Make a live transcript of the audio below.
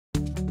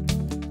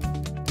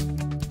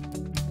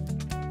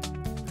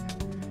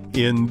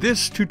In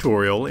this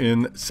tutorial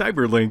in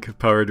Cyberlink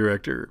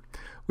PowerDirector,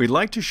 we'd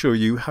like to show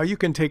you how you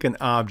can take an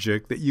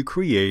object that you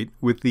create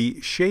with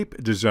the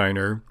Shape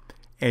Designer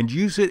and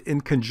use it in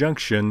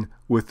conjunction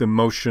with the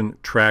Motion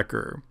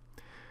Tracker.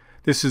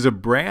 This is a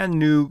brand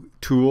new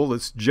tool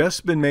that's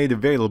just been made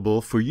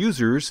available for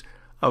users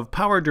of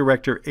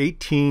PowerDirector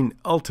 18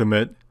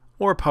 Ultimate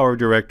or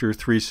PowerDirector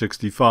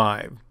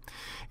 365.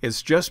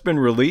 It's just been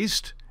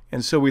released,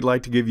 and so we'd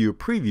like to give you a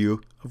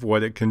preview of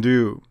what it can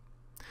do.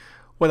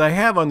 What I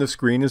have on the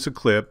screen is a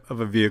clip of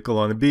a vehicle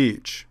on a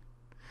beach.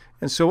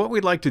 And so what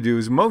we'd like to do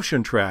is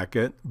motion track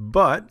it,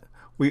 but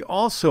we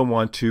also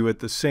want to at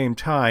the same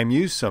time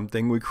use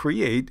something we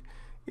create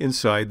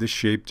inside the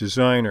Shape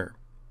Designer.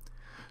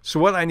 So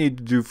what I need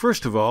to do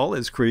first of all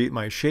is create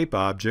my shape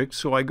object.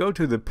 So I go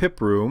to the pip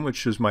room,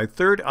 which is my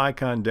third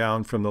icon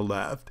down from the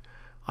left.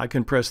 I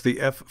can press the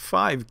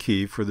F5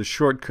 key for the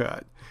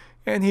shortcut.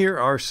 And here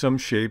are some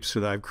shapes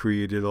that I've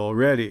created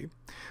already.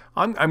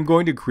 I'm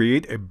going to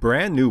create a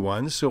brand new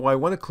one, so I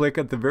want to click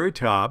at the very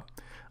top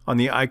on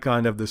the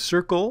icon of the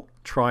circle,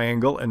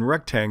 triangle, and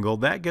rectangle.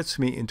 That gets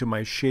me into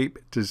my Shape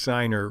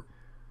Designer.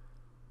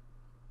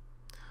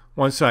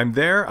 Once I'm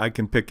there, I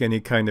can pick any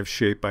kind of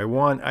shape I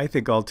want. I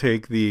think I'll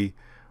take the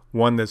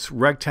one that's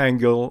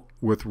rectangle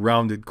with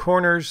rounded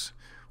corners.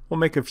 We'll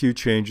make a few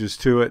changes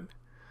to it.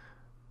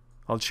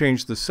 I'll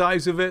change the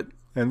size of it.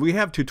 And we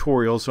have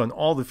tutorials on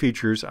all the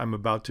features I'm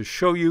about to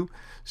show you,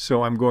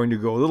 so I'm going to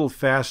go a little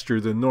faster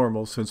than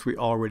normal since we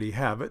already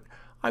have it.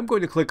 I'm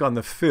going to click on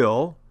the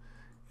fill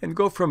and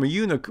go from a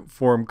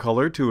uniform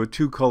color to a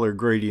two-color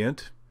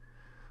gradient.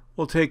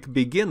 We'll take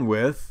begin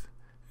with,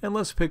 and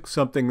let's pick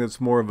something that's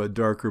more of a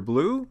darker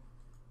blue.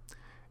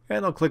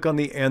 And I'll click on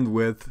the end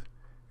with,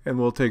 and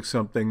we'll take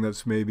something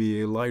that's maybe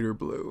a lighter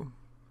blue.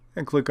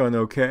 And click on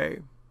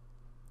OK.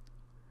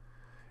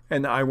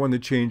 And I want to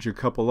change a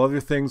couple other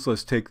things.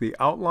 Let's take the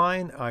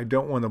outline. I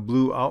don't want a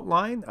blue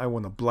outline. I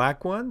want a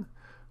black one.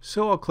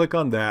 So I'll click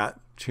on that,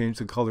 change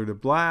the color to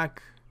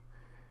black,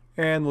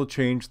 and we'll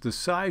change the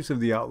size of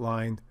the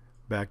outline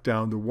back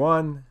down to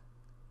 1.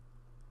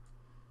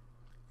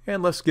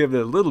 And let's give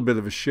it a little bit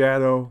of a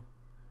shadow.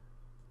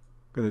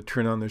 I'm going to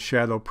turn on the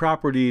shadow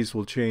properties.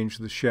 We'll change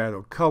the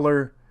shadow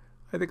color.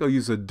 I think I'll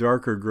use a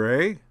darker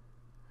gray.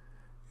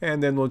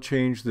 And then we'll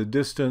change the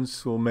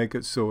distance. We'll make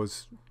it so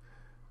it's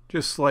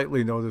just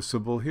slightly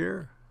noticeable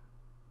here.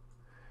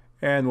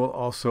 And we'll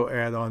also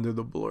add on to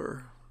the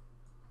blur.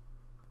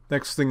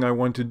 Next thing I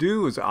want to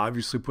do is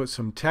obviously put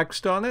some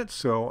text on it.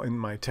 So in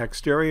my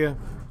text area,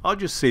 I'll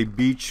just say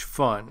beach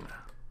fun.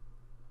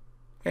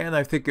 And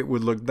I think it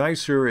would look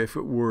nicer if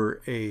it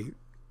were a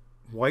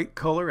white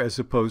color as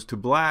opposed to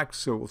black.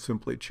 So we'll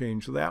simply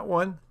change that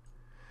one.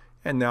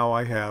 And now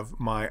I have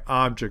my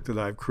object that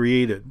I've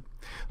created.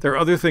 There are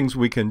other things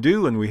we can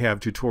do, and we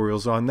have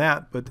tutorials on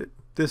that, but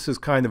this is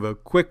kind of a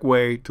quick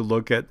way to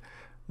look at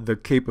the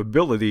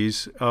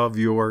capabilities of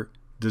your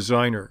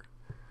designer.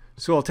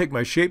 So I'll take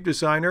my Shape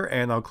Designer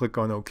and I'll click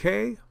on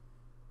OK.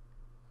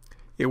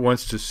 It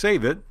wants to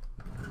save it.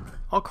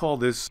 I'll call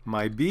this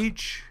my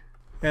beach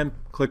and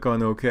click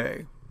on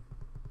OK.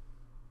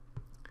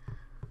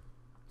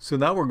 So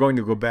now we're going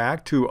to go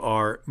back to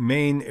our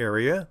main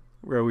area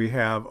where we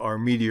have our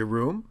media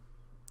room.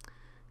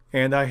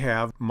 And I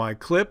have my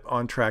clip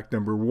on track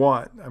number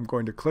 1. I'm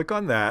going to click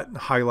on that and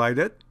highlight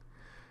it.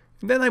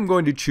 And then I'm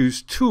going to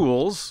choose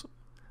Tools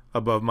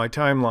above my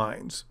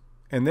timelines,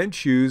 and then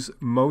choose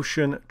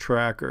Motion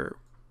Tracker.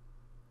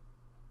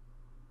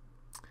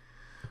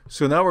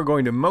 So now we're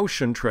going to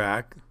motion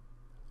track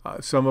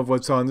some of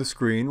what's on the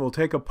screen. We'll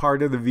take a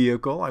part of the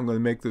vehicle. I'm going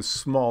to make this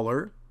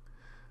smaller.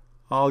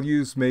 I'll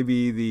use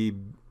maybe the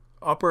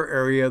upper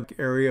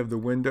area of the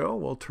window.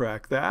 We'll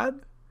track that.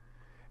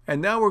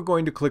 And now we're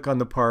going to click on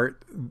the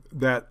part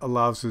that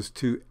allows us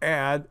to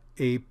add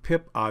a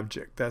pip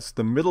object. That's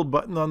the middle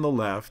button on the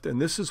left, and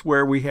this is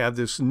where we have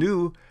this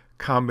new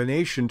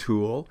combination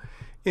tool.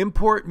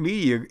 Import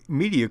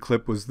media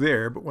clip was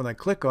there, but when I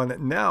click on it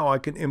now I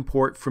can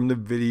import from the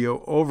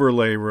video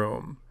overlay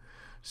room.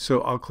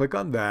 So I'll click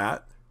on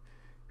that.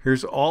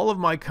 Here's all of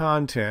my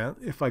content.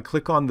 If I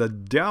click on the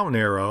down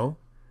arrow,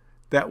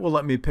 that will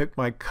let me pick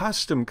my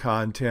custom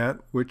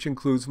content, which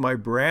includes my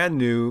brand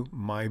new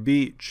My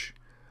Beach.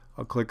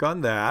 I'll click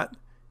on that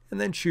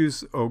and then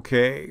choose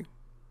OK.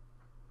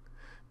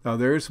 Now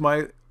there's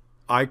my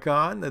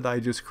icon that I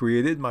just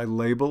created, my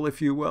label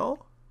if you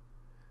will,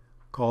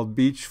 called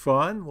Beach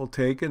Fun. We'll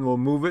take and we'll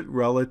move it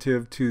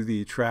relative to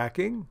the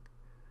tracking.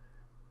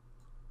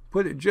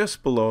 Put it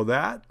just below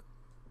that.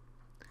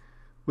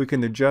 We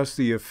can adjust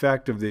the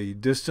effect of the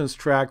distance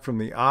track from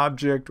the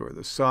object or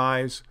the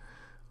size.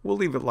 We'll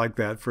leave it like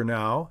that for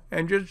now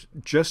and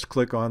just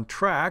click on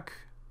Track.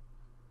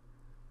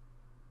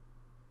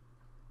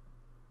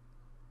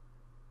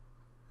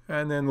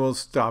 And then we'll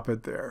stop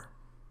it there.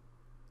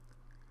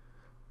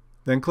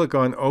 Then click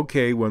on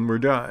OK when we're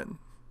done.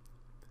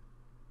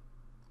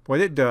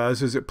 What it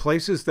does is it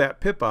places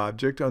that pip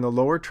object on the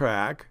lower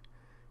track,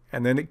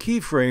 and then it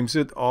keyframes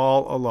it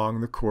all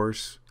along the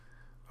course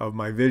of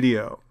my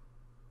video.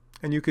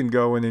 and you can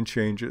go in and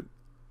change it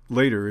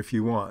later if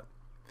you want.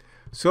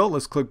 So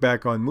let's click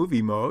back on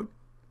movie mode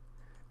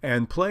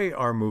and play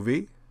our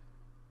movie.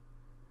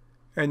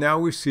 And now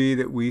we see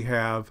that we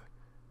have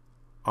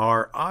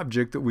our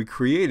object that we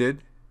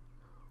created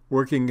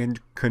working in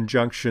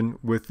conjunction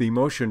with the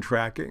motion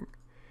tracking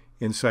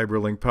in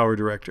CyberLink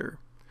PowerDirector.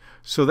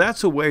 So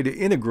that's a way to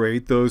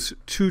integrate those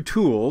two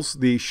tools,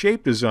 the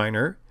Shape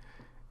Designer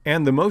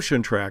and the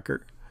Motion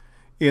Tracker,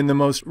 in the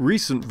most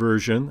recent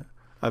version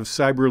of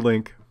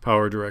CyberLink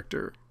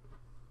PowerDirector.